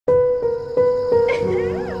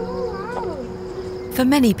For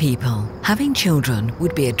many people, having children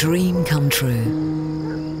would be a dream come true.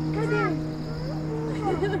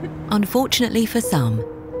 Unfortunately for some,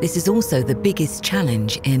 this is also the biggest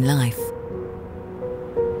challenge in life.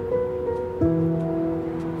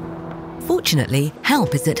 Fortunately,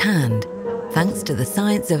 help is at hand, thanks to the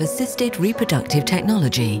science of assisted reproductive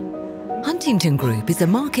technology. Huntington Group is a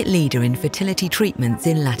market leader in fertility treatments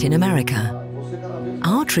in Latin America.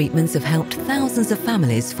 Our treatments have helped thousands of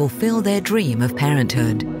families fulfill their dream of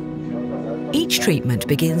parenthood. Each treatment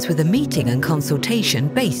begins with a meeting and consultation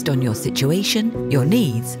based on your situation, your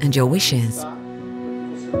needs, and your wishes.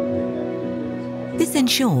 This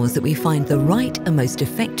ensures that we find the right and most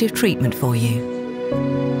effective treatment for you.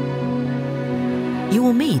 You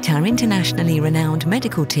will meet our internationally renowned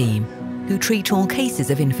medical team who treat all cases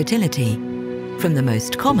of infertility, from the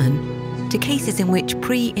most common to cases in which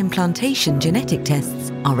pre-implantation genetic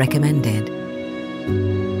tests are recommended.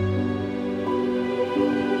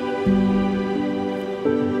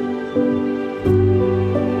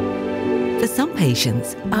 For some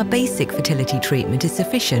patients, our basic fertility treatment is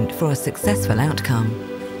sufficient for a successful outcome.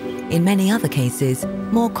 In many other cases,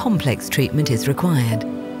 more complex treatment is required.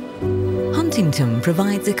 Huntington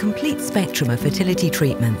provides a complete spectrum of fertility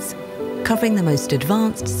treatments, covering the most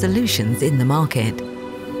advanced solutions in the market.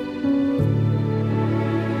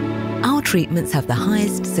 Our treatments have the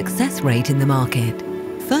highest success rate in the market.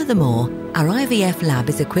 Furthermore, our IVF lab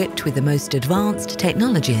is equipped with the most advanced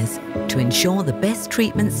technologies to ensure the best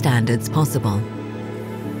treatment standards possible.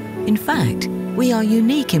 In fact, we are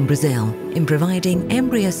unique in Brazil in providing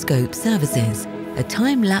embryoscope services, a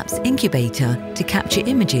time-lapse incubator to capture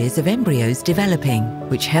images of embryos developing,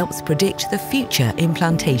 which helps predict the future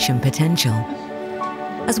implantation potential.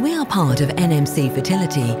 As we are part of NMC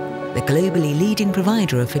Fertility, the globally leading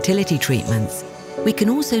provider of fertility treatments, we can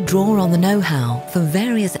also draw on the know-how from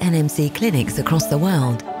various NMC clinics across the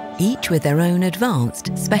world, each with their own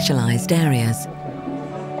advanced, specialized areas.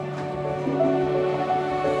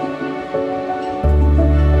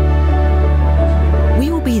 We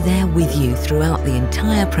will be there with you throughout the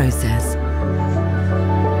entire process,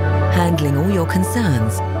 handling all your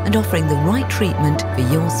concerns and offering the right treatment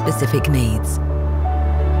for your specific needs.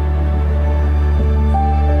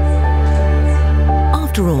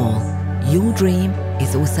 After all, your dream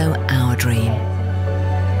is also our dream.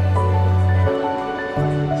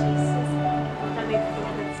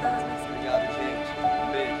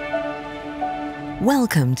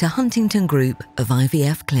 Welcome to Huntington Group of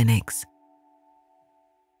IVF Clinics.